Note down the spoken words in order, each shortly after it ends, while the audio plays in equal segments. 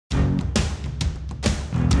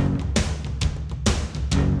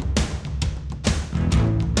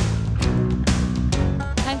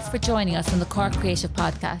for joining us on the Cork Creative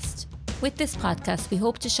Podcast. With this podcast, we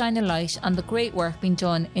hope to shine a light on the great work being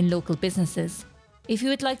done in local businesses. If you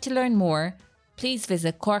would like to learn more, please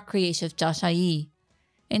visit corkcreative.ie.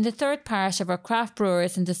 In the third part of our Craft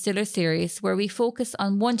Brewers and Distillers series, where we focus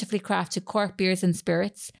on wonderfully crafted Cork beers and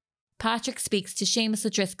spirits, Patrick speaks to Seamus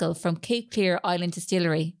O'Driscoll from Cape Clear Island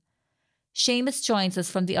Distillery. Seamus joins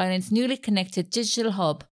us from the island's newly connected digital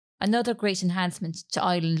hub, another great enhancement to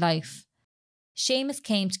island life. Seamus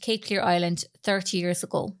came to Cape Clear Island 30 years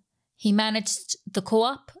ago. He managed the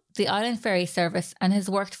co-op, the island ferry service, and has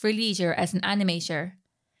worked for Leisure as an animator.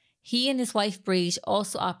 He and his wife Breed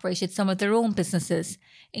also operated some of their own businesses,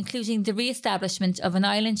 including the re-establishment of an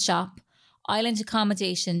island shop, island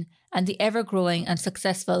accommodation, and the ever-growing and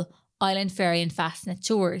successful Island Ferry and Fastnet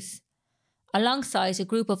tours. Alongside a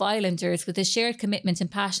group of islanders with a shared commitment and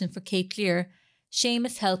passion for Cape Clear,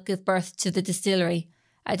 Seamus helped give birth to the distillery,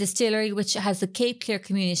 a distillery which has the Cape Clear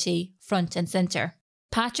community front and centre.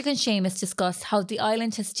 Patrick and Seamus discuss how the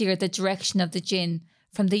island has steered the direction of the gin,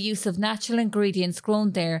 from the use of natural ingredients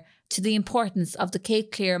grown there to the importance of the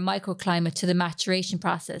Cape Clear microclimate to the maturation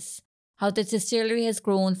process, how the distillery has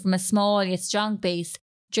grown from a small yet strong base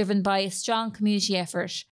driven by a strong community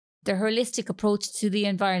effort, their holistic approach to the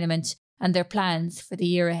environment and their plans for the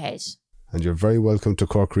year ahead. And you're very welcome to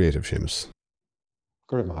Cork Creative, Seamus.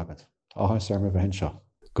 Good Mohammed. Oh, Sarah Henshaw.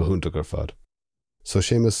 Go hunter Gerfad. So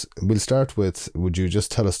Seamus, we'll start with, would you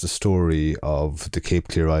just tell us the story of the Cape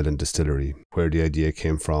Clear Island Distillery, where the idea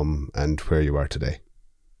came from and where you are today?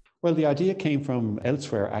 Well, the idea came from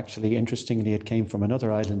elsewhere, actually. Interestingly, it came from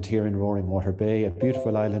another island here in Roaring Water Bay, a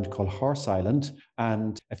beautiful island called Horse Island.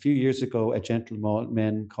 And a few years ago, a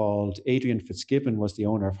gentleman called Adrian Fitzgibbon was the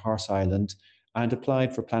owner of Horse Island and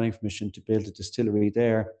applied for planning permission to build a distillery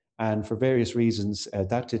there. And for various reasons,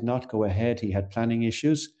 that did not go ahead. He had planning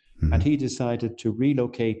issues. And he decided to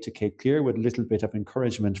relocate to Cape Clear with a little bit of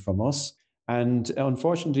encouragement from us. And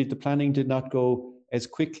unfortunately, the planning did not go as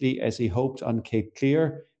quickly as he hoped on Cape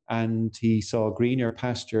Clear, and he saw greener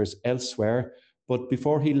pastures elsewhere. But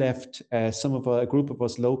before he left, a group of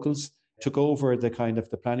us locals took over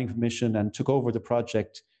the planning permission and took over the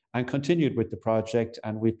project and continued with the project,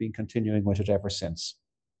 and we've been continuing with it ever since.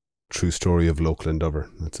 True story of local endeavour.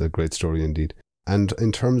 That's a great story indeed. And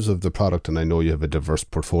in terms of the product, and I know you have a diverse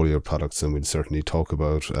portfolio of products, and we'll certainly talk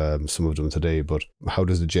about some of them today, but how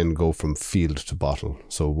does the gin go from field to bottle?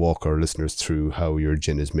 So walk our listeners through how your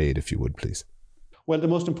gin is made, if you would, please. Well, the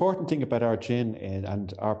most important thing about our gin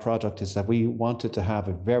and our product is that we wanted to have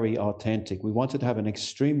we wanted to have an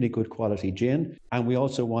extremely good quality gin, and we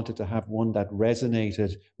also wanted to have one that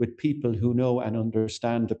resonated with people who know and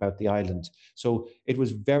understand about the island. So it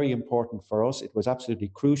was very important for us. It was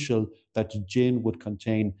absolutely crucial that the gin would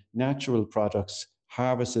contain natural products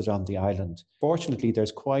harvested on the island. Fortunately,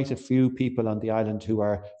 there's quite a few people on the island who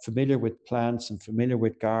are familiar with plants and familiar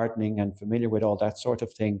with gardening and familiar with all that sort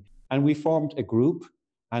of thing. And we formed a group,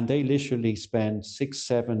 and they literally spent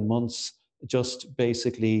 6-7 months just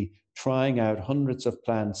basically trying out hundreds of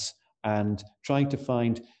plants and trying to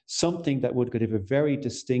find something that would give a very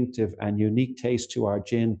distinctive and unique taste to our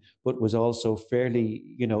gin, but was also fairly,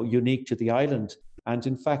 unique to the island. And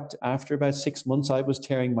in fact, after about 6 months, I was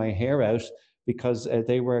tearing my hair out because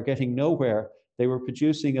they were getting nowhere. They were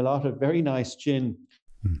producing a lot of very nice gin,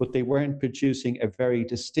 but they weren't producing a very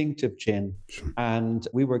distinctive gin. And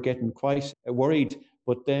we were getting quite worried.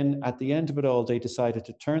 But then at the end of it all, they decided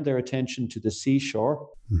to turn their attention to the seashore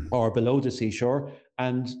or below the seashore.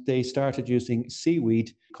 And they started using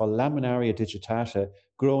seaweed called Laminaria digitata,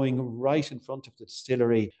 growing right in front of the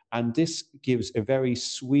distillery. And this gives a very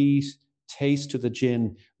sweet taste to the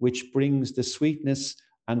gin, which brings the sweetness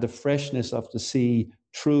and the freshness of the sea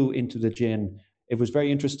through into the gin. It was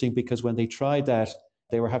very interesting because when they tried that,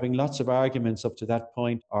 they were having lots of arguments up to that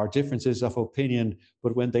point, or differences of opinion.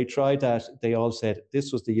 But when they tried that, they all said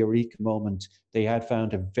this was the eureka moment. They had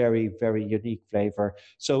found a very, very unique flavor.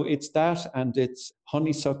 So it's that, and it's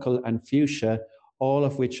honeysuckle and fuchsia, all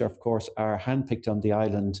of which, of course, are handpicked on the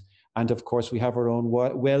island. And of course, we have our own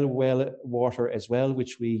well water as well,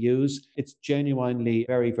 which we use. It's genuinely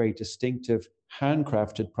very, very distinctive,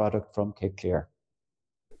 handcrafted product from Cape Clear.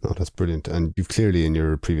 Oh, that's brilliant. And you've clearly, in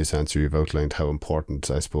your previous answer, you've outlined how important,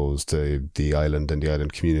 I suppose, the island and the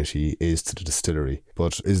island community is to the distillery.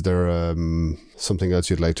 But is there something else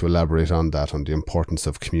you'd like to elaborate on that, on the importance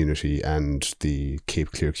of community and the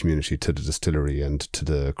Cape Clear community to the distillery and to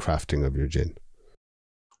the crafting of your gin?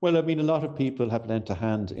 Well, I mean, a lot of people have lent a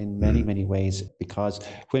hand in many, many ways, because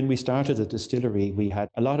when we started the distillery, we had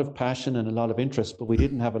a lot of passion and a lot of interest, but we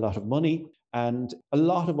didn't have a lot of money. And a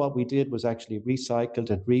lot of what we did was actually recycled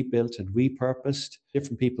and rebuilt and repurposed.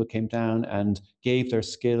 Different people came down and gave their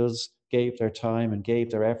skills, gave their time, and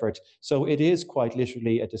gave their effort. So it is quite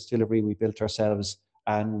literally a distillery we built ourselves.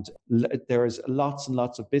 And there's lots and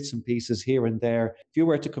lots of bits and pieces here and there. If you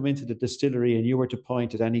were to come into the distillery and you were to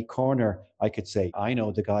point at any corner, I could say, I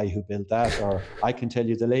know the guy who built that, or I can tell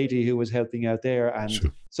you the lady who was helping out there. And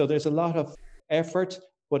Sure. so there's a lot of effort,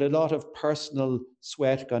 but a lot of personal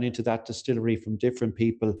sweat gone into that distillery from different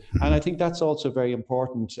people. And I think that's also very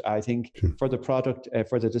important, I think, for the product,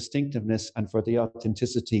 for the distinctiveness and for the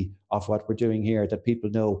authenticity of what we're doing here, that people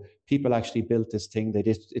know people actually built this thing.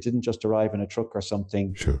 It didn't just arrive in a truck or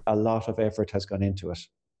something. Sure. A lot of effort has gone into it.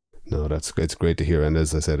 No, it's great to hear. And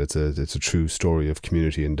as I said, it's a true story of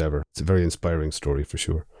community endeavour. It's a very inspiring story for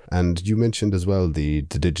sure. And you mentioned as well the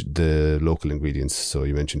local ingredients. So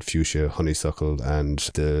you mentioned fuchsia, honeysuckle, and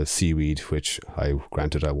the seaweed, which I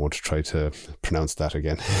won't try to pronounce that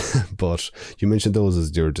again. But you mentioned those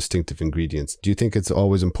as your distinctive ingredients. Do you think it's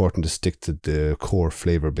always important to stick to the core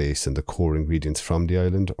flavour base and the core ingredients from the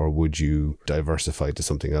island, or would you diversify to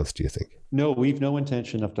something else, do you think? No, we've no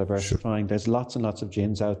intention of diversifying. Sure. There's lots and lots of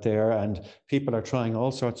gins out there, and people are trying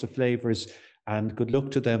all sorts of flavours, and good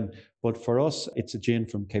luck to them. But for us, it's a gin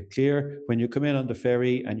from Cape Clear. When you come in on the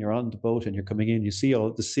ferry and you're on the boat and you're coming in, you see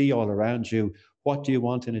all the sea all around you. What do you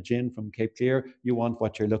want in a gin from Cape Clear? You want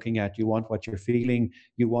what you're looking at. You want what you're feeling.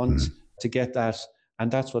 You want to get that. And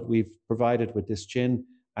that's what we've provided with this gin.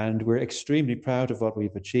 And we're extremely proud of what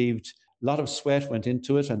we've achieved. A lot of sweat went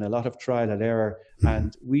into it and a lot of trial and error.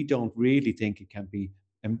 And we don't really think it can be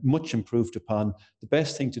much improved upon. The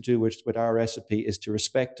best thing to do with our recipe is to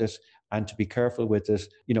respect it and to be careful with it,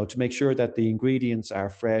 to make sure that the ingredients are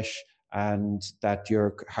fresh and that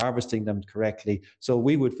you're harvesting them correctly. So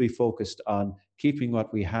we would be focused on keeping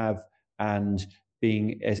what we have and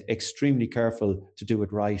being extremely careful to do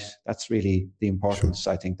it right. That's really the importance.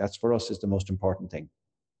 Sure. I think that's for us is the most important thing.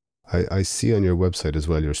 I see on your website as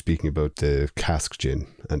well, you're speaking about the cask gin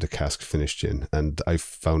and the cask finished gin. And I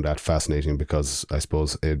found that fascinating because I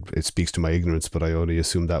suppose it speaks to my ignorance, but I only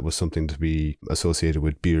assumed that was something to be associated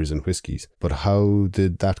with beers and whiskies. But how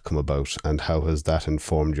did that come about, and how has that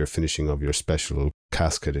informed your finishing of your special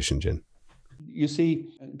cask edition gin? You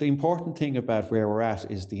see, the important thing about where we're at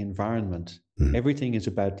is the environment. Everything is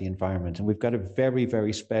about the environment. And we've got a very,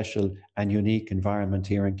 very special and unique environment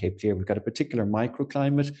here in Cape Clear. We've got a particular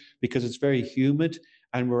microclimate because it's very humid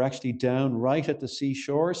and we're actually down right at the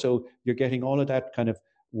seashore. So you're getting all of that kind of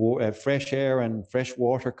fresh air and fresh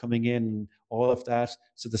water coming in, all of that.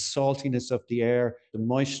 So the saltiness of the air, the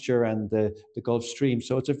moisture and the Gulf Stream.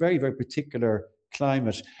 So it's a very, very particular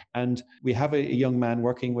climate. And we have a young man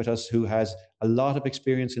working with us who has a lot of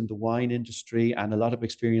experience in the wine industry and a lot of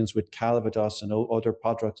experience with Calvados and other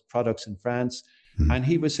products in France. And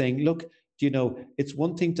he was saying, look, it's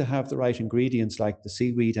one thing to have the right ingredients like the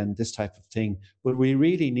seaweed and this type of thing, but we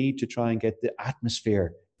really need to try and get the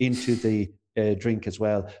atmosphere into the drink as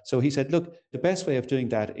well. So he said, look, the best way of doing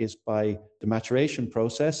that is by the maturation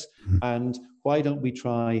process. And why don't we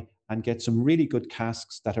try and get some really good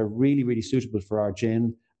casks that are really, really suitable for our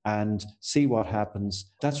gin and see what happens.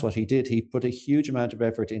 That's what he did. He put a huge amount of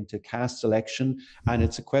effort into cask selection, and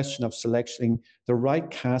it's a question of selecting the right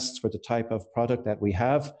casks for the type of product that we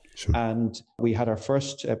have. Sure. And we had our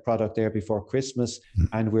first product there before Christmas,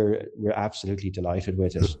 and we're absolutely delighted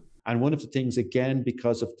with it. And one of the things, again,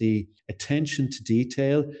 because of the attention to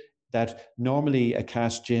detail, that normally a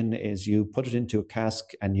cask gin is you put it into a cask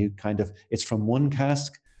and it's from one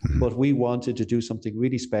cask. But we wanted to do something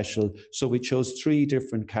really special. So we chose 3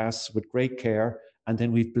 different casks with great care. And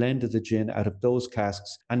then we've blended the gin out of those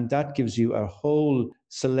casks. And that gives you a whole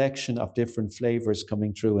selection of different flavors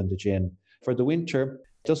coming through in the gin. For the winter,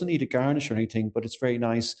 it doesn't need a garnish or anything, but it's very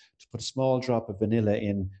nice to put a small drop of vanilla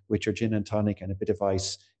in with your gin and tonic and a bit of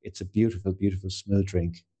ice. It's a beautiful, beautiful, smooth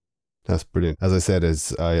drink. That's brilliant. As I said,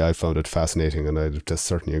 I found it fascinating, and I'd just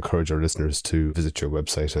certainly encourage our listeners to visit your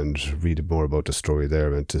website and read more about the story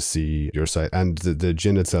there and to see your site. And the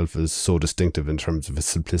gin itself is so distinctive in terms of the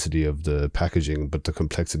simplicity of the packaging, but the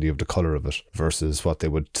complexity of the colour of it versus what they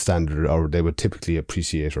would typically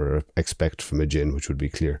appreciate or expect from a gin, which would be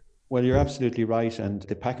clear. Well, you're absolutely right. And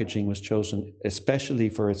the packaging was chosen especially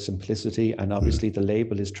for its simplicity. And obviously the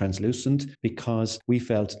label is translucent because we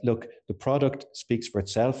felt, look, the product speaks for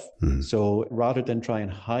itself. So rather than try and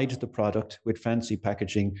hide the product with fancy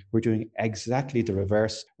packaging, we're doing exactly the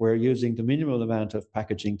reverse. We're using the minimal amount of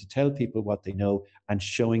packaging to tell people what they know and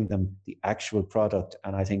showing them the actual product.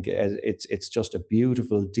 And I think it's just a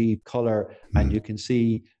beautiful, deep color. And you can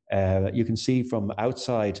see from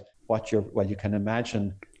outside you can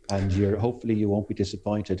imagine And hopefully you won't be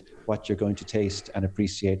disappointed what you're going to taste and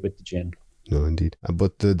appreciate with the gin. No, indeed.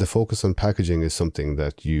 But the focus on packaging is something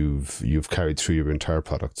that you've carried through your entire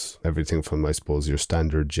products. Everything from, I suppose, your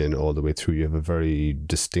standard gin all the way through. You have a very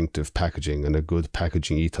distinctive packaging and a good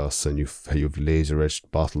packaging ethos, and you've laser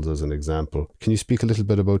etched bottles as an example. Can you speak a little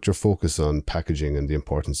bit about your focus on packaging and the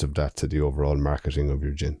importance of that to the overall marketing of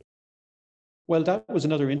your gin? Well, that was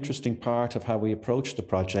another interesting part of how we approached the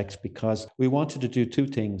project, because we wanted to do two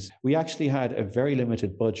things. We actually had a very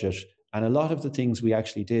limited budget, and a lot of the things we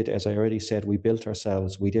actually did, as I already said, we built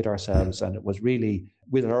ourselves, we did ourselves, and it was really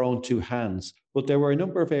with our own two hands. But there were a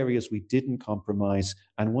number of areas we didn't compromise,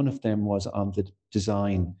 and one of them was on the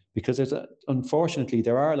design, because unfortunately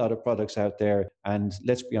there are a lot of products out there, and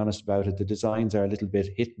let's be honest about it, the designs are a little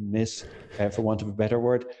bit hit and miss, for want of a better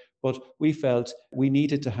word. But we felt we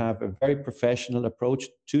needed to have a very professional approach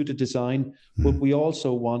to the design, but we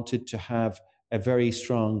also wanted to have a very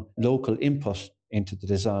strong local input into the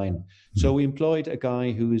design. So we employed a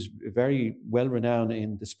guy who is very well renowned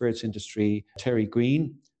in the spirits industry, Terry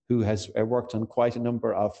Green, who has worked on quite a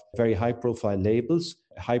number of very high profile labels,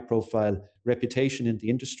 high profile reputation in the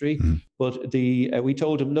industry. But we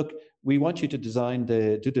told him, look, we want you to do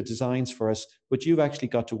the designs for us, but you've actually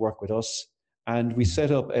got to work with us. And we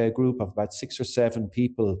set up a group of about 6 or 7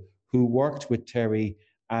 people who worked with Terry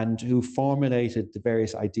and who formulated the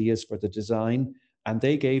various ideas for the design. And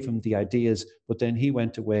they gave him the ideas, but then he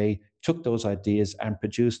went away, took those ideas and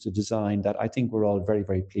produced a design that I think we're all very,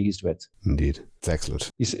 very pleased with. Indeed. It's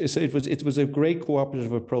excellent. So it was a great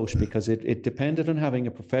cooperative approach, because it depended on having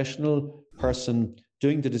a professional person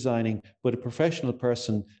doing the designing, but a professional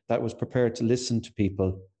person that was prepared to listen to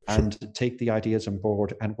people and take the ideas on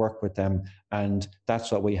board and work with them. And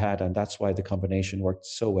that's what we had. And that's why the combination worked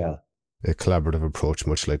so well. A collaborative approach,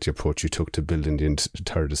 much like the approach you took to building the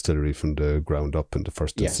entire distillery from the ground up in the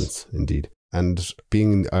first instance. Indeed. And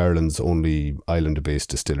being Ireland's only island-based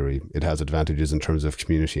distillery, it has advantages in terms of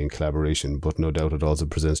community and collaboration, but no doubt it also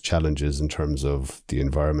presents challenges in terms of the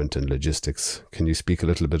environment and logistics. Can you speak a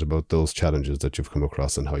little bit about those challenges that you've come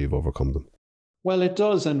across and how you've overcome them? Well, it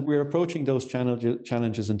does, and we're approaching those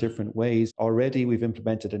challenges in different ways. Already, we've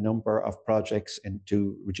implemented a number of projects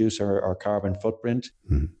to reduce our carbon footprint.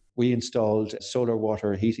 We installed a solar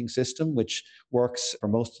water heating system, which works for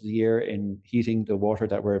most of the year in heating the water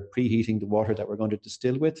that we're preheating the water that we're going to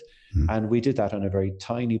distill with. And we did that on a very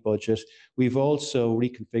tiny budget. We've also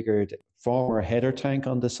reconfigured a former header tank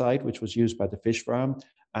on the site, which was used by the fish farm.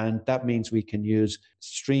 And that means we can use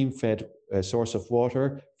stream-fed source of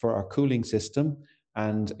water for our cooling system.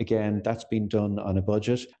 And again, that's been done on a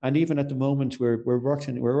budget. And even at the moment, we're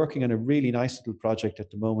working on a really nice little project at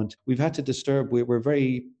the moment. We've had to disturb. We're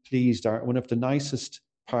very pleased. One of the nicest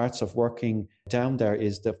parts of working down there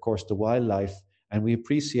is, of course, the wildlife. And we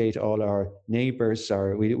appreciate all our neighbours.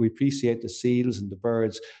 We appreciate the seals and the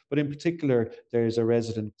birds. But in particular, there's a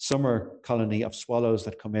resident summer colony of swallows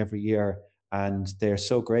that come every year. And they're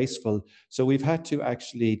so graceful. So we've had to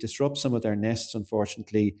actually disrupt some of their nests,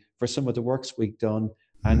 unfortunately, for some of the works we've done.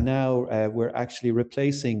 And now we're actually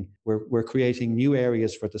we're creating new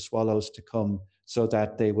areas for the swallows to come, so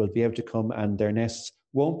that they will be able to come and their nests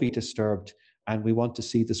won't be disturbed. And we want to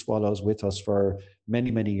see the swallows with us for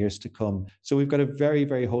many, many years to come. So we've got a very,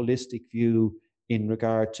 very holistic view in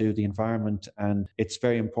regard to the environment. And it's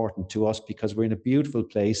very important to us because we're in a beautiful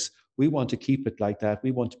place. We want to keep it like that.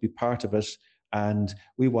 We want to be part of it. And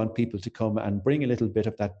we want people to come and bring a little bit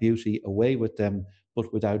of that beauty away with them,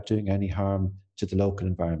 but without doing any harm to the local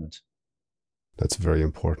environment. That's very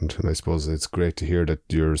important. And I suppose it's great to hear that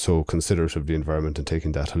you're so considerate of the environment and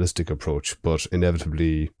taking that holistic approach. But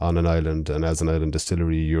inevitably, on an island and as an island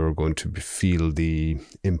distillery, you're going to feel the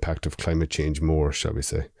impact of climate change more, shall we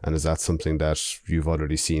say. And is that something that you've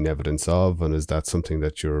already seen evidence of? And is that something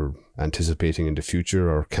that you're anticipating in the future?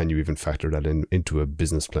 Or can you even factor that into a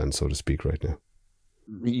business plan, so to speak, right now?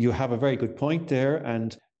 You have a very good point there.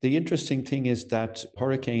 And the interesting thing is that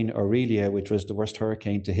Hurricane Aurelia, which was the worst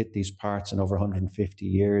hurricane to hit these parts in over 150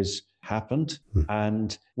 years, happened.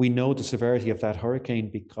 And we know the severity of that hurricane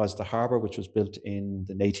because the harbour, which was built in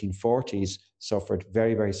the 1840s, suffered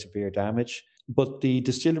very, very severe damage. But the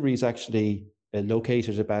distillery is actually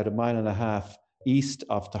located about 1.5 miles east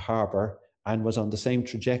of the harbour and was on the same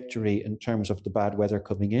trajectory in terms of the bad weather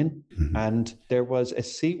coming in. And there was a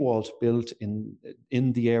seawall built in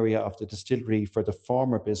the area of the distillery for the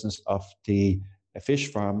former business of the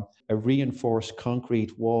fish farm, a reinforced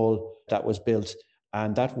concrete wall that was built.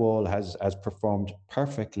 And that wall has performed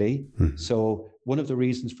perfectly. So one of the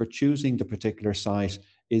reasons for choosing the particular site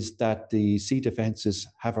is that the sea defences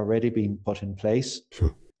have already been put in place.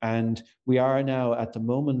 And we are now at the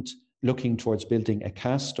moment looking towards building a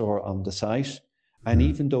cask store on the site. And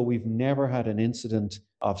even though we've never had an incident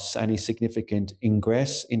of any significant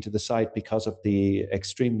ingress into the site because of the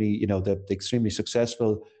extremely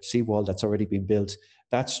successful seawall that's already been built,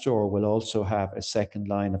 that store will also have a second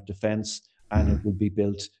line of defense, and it will be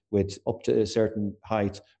built with up to a certain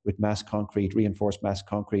height with mass concrete, reinforced mass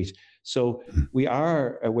concrete. So we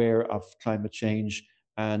are aware of climate change,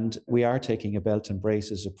 and we are taking a belt and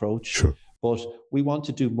braces approach. Sure. But we want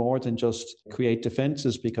to do more than just create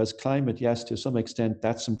defenses, because climate, yes, to some extent,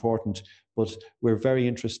 that's important. But we're very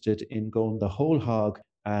interested in going the whole hog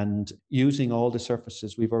and using all the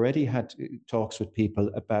surfaces. We've already had talks with people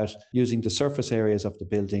about using the surface areas of the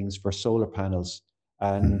buildings for solar panels.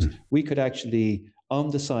 And we could actually, on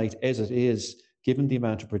the site as it is, given the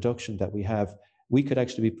amount of production that we have, we could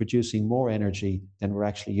actually be producing more energy than we're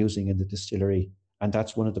actually using in the distillery. And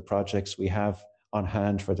that's one of the projects we have on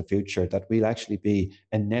hand for the future, that we'll actually be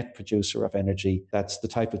a net producer of energy. That's the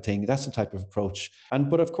type of thing, that's the type of approach.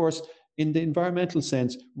 But of course, in the environmental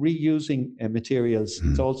sense, reusing materials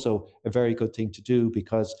is also a very good thing to do,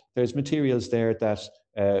 because there's materials there that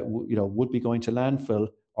would be going to landfill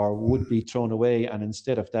or would be thrown away. And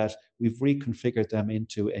instead of that, we've reconfigured them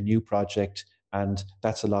into a new project, and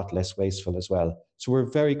that's a lot less wasteful as well. So we're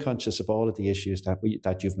very conscious of all of the issues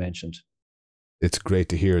that you've mentioned. It's great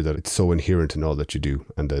to hear that it's so inherent in all that you do,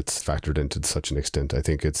 and it's factored into such an extent. I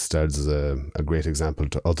think it stands as a great example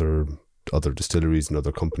to other distilleries and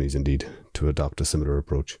other companies, indeed, to adopt a similar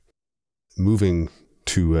approach. Moving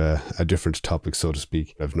to a different topic, so to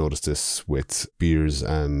speak. I've noticed this with beers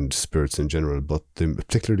and spirits in general, but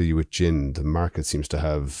particularly with gin, the market seems to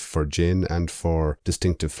have, for gin and for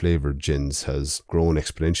distinctive flavoured gins, has grown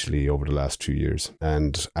exponentially over the last 2 years.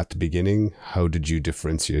 And at the beginning, how did you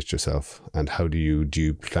differentiate yourself? And how do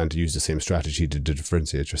you plan to use the same strategy to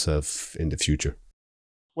differentiate yourself in the future?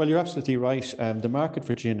 Well, you're absolutely right. The market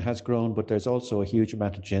for gin has grown, but there's also a huge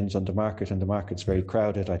amount of gins on the market, and the market's very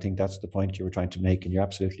crowded. I think that's the point you were trying to make, and you're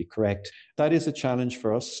absolutely correct. That is a challenge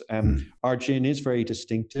for us. Our gin is very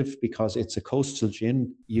distinctive because it's a coastal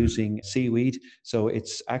gin using seaweed. So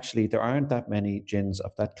it's actually, there aren't that many gins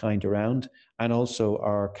of that kind around. And also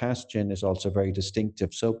our cask gin is also very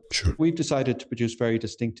distinctive. So we've decided to produce very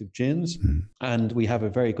distinctive gins, and we have a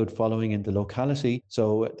very good following in the locality.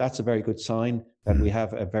 So that's a very good sign that we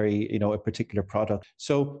have a very, a particular product.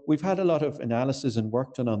 So we've had a lot of analysis and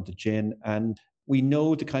work done on the gin, and we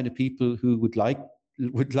know the kind of people who would like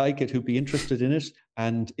it, who'd be interested in it.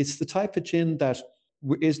 And it's the type of gin that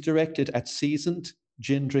is directed at seasoned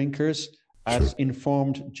gin drinkers, at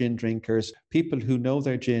informed gin drinkers, people who know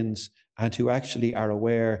their gins and who actually are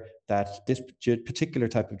aware that this particular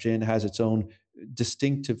type of gin has its own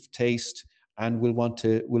distinctive taste and will want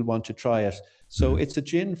to try it. So it's a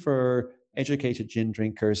gin for educated gin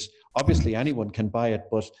drinkers. Obviously anyone can buy it,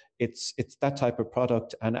 but it's that type of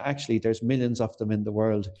product, and actually there's millions of them in the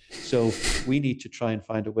world. So we need to try and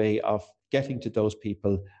find a way of getting to those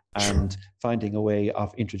people and finding a way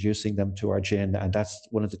of introducing them to our gin, and that's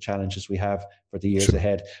one of the challenges we have for the years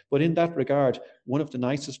ahead. But in that regard, one of the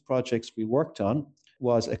nicest projects we worked on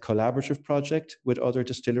was a collaborative project with other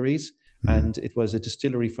distilleries, and it was a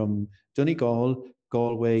distillery from Donegal,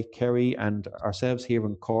 Galway, Kerry, and ourselves here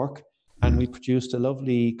in Cork. And we produced a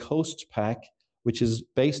lovely coast pack, which is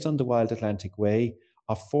based on the Wild Atlantic Way,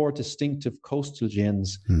 of 4 distinctive coastal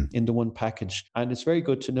gins in the one package. And it's very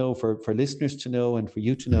good to know, for listeners to know and for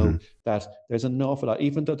you to know, that there's an awful lot,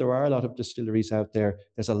 even though there are a lot of distilleries out there,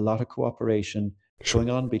 there's a lot of cooperation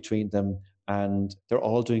going on between them, and they're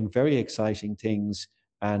all doing very exciting things.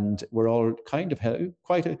 And we're all kind of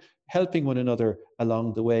helping one another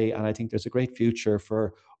along the way. And I think there's a great future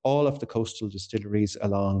for all of the coastal distilleries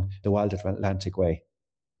along the Wild Atlantic Way.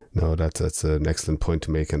 No, that's an excellent point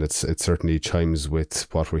to make, and it certainly chimes with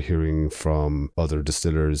what we're hearing from other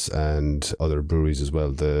distillers and other breweries as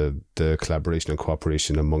well. The collaboration and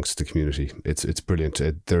cooperation amongst the community, it's brilliant.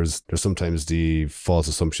 There's sometimes the false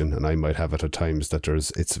assumption, and I might have it at times, that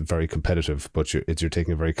it's very competitive, but you're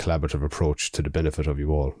taking a very collaborative approach to the benefit of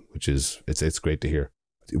you all, which is it's great to hear.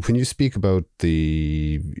 When you speak about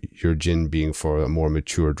your gin being for a more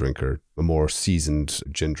mature drinker, a more seasoned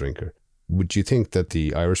gin drinker, would you think that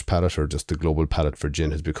the Irish palate or just the global palate for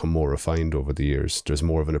gin has become more refined over the years? There's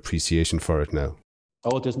more of an appreciation for it now.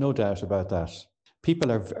 Oh, there's no doubt about that. People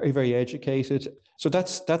are very, very educated. So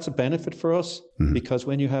that's a benefit for us, because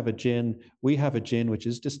when you have a gin, we have a gin which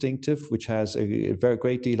is distinctive, which has a very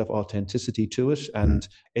great deal of authenticity to it. And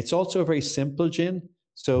it's also a very simple gin.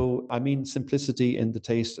 So, I mean, simplicity in the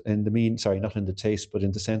taste, not in the taste, but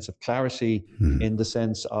in the sense of clarity, in the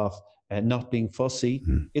sense of not being fussy.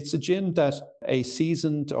 It's a gin that a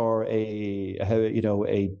seasoned or a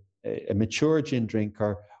mature gin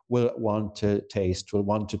drinker will want to taste, will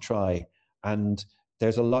want to try. And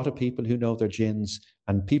there's a lot of people who know their gins,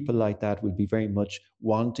 and people like that will be very much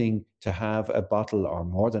wanting to have a bottle or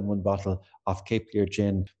more than one bottle of Cape Clear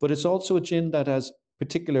gin. But it's also a gin that has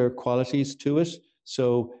particular qualities to it.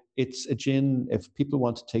 So it's a gin, if people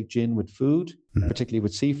want to take gin with food, particularly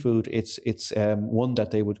with seafood, it's one that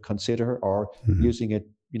they would consider, or using it,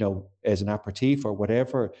 as an aperitif or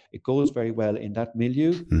whatever. It goes very well in that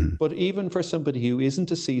milieu. But even for somebody who isn't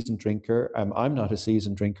a seasoned drinker, I'm not a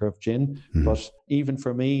seasoned drinker of gin, but even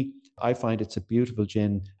for me, I find it's a beautiful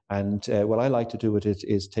gin. And what I like to do with it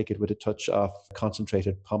is take it with a touch of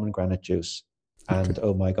concentrated pomegranate juice. And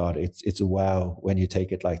oh my God, it's a wow when you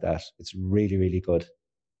take it like that. It's really, really good.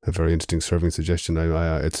 A very interesting serving suggestion.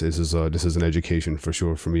 This is an education for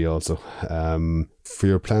sure for me also. For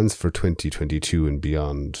your plans for 2022 and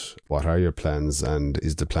beyond, what are your plans, and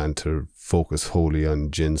is the plan to focus wholly on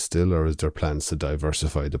gin still, or is there plans to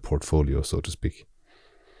diversify the portfolio, so to speak?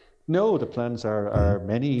 No, the plans are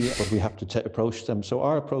many, but we have to approach them. So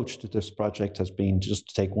our approach to this project has been just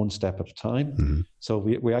to take one step at a time. So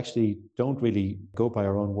we actually don't really go by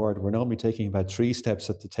our own word. We're normally taking about 3 steps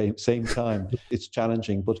at the same time. It's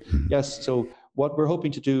challenging, but yes. So what we're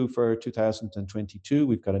hoping to do for 2022,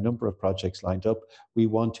 we've got a number of projects lined up. We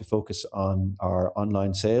want to focus on our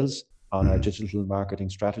online sales, on our digital marketing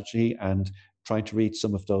strategy, and trying to reach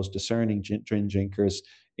some of those discerning gin drinkers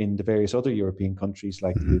in the various other European countries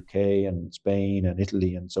like the UK and Spain and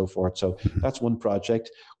Italy and so forth. So that's one project.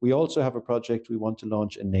 We also have a project, we want to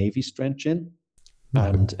launch a Navy strength gin,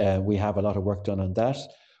 and we have a lot of work done on that.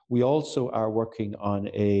 We also are working on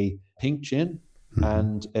a pink gin,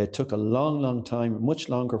 and it took a long time, much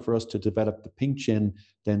longer for us to develop the pink gin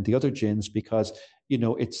than the other gins, because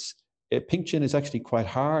pink gin is actually quite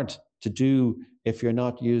hard to do if you're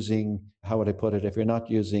not using, how would I put it, if you're not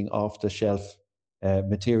using off-the-shelf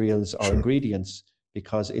materials or ingredients,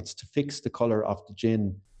 because it's to fix the color of the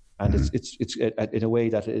gin, and it's in a way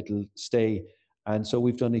that it'll stay. And so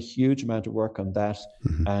we've done a huge amount of work on that,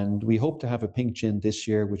 and we hope to have a pink gin this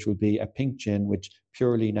year, which will be a pink gin with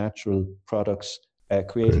purely natural products,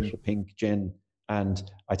 creating the pink gin. And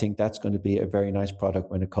I think that's going to be a very nice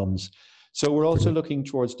product when it comes. So we're also looking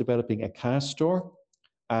towards developing a cask store,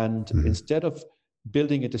 and instead of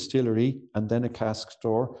building a distillery and then a cask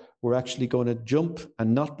store, we're actually going to jump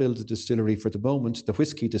and not build a distillery for the moment, the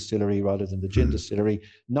whiskey distillery rather than the gin distillery,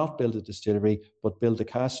 not build a distillery, but build a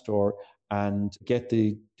cask store and get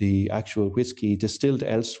the actual whiskey distilled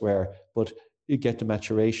elsewhere, but you get the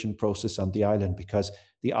maturation process on the island, because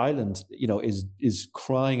the island, is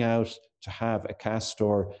crying out to have a cask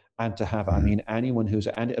store and to have, anyone who's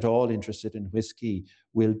at all interested in whiskey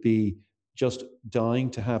will be just dying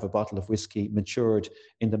to have a bottle of whiskey matured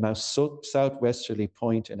in the most southwesterly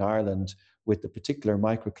point in Ireland, with the particular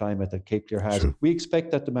microclimate that Cape Clear has. We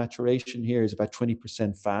expect that the maturation here is about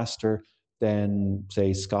 20% faster than,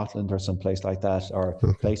 say, Scotland or someplace like that, or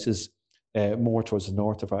places more towards the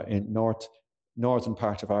north of northern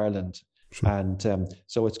part of Ireland. And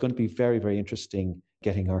so it's going to be very, very interesting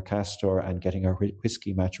getting our cask store and getting our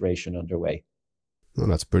whiskey maturation underway. Oh,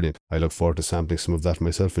 that's brilliant. I look forward to sampling some of that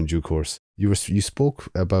myself in due course. You spoke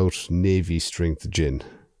about Navy strength gin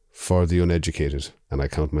for the uneducated, and I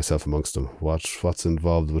count myself amongst them. What's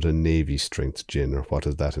involved with a Navy strength gin, or what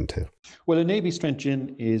does that entail? Well, a Navy strength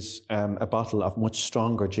gin is a bottle of much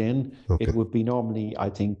stronger gin. It would be normally, I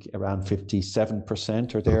think, around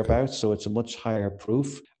 57% or thereabouts. So it's a much higher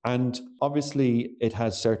proof. And obviously it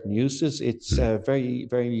has certain uses. It's very,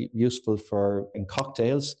 very useful in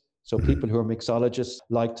cocktails. So people who are mixologists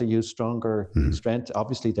like to use stronger strength.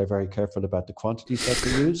 Obviously, they're very careful about the quantities that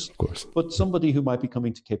they use. Of course. But somebody who might be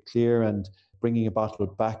coming to Cape Clear and bringing a bottle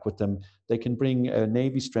back with them, they can bring a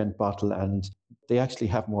Navy strength bottle, and they actually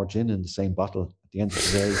have more gin in the same bottle at the end of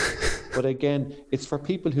the day. But again, it's for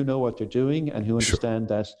people who know what they're doing and who understand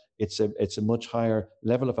that it's a much higher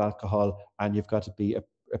level of alcohol, and you've got to be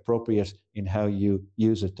appropriate in how you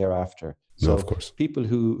use it thereafter. So of course, people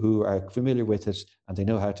who are familiar with it and they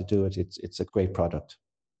know how to do it, it's a great product.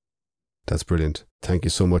 That's brilliant. Thank you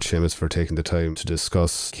so much, Seamus, for taking the time to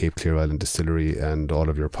discuss Cape Clear Island Distillery and all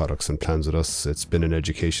of your products and plans with us. It's been an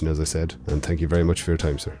education, as I said, and thank you very much for your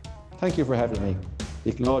time, sir. Thank you for having me.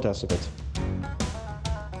 Ich lade das a bit.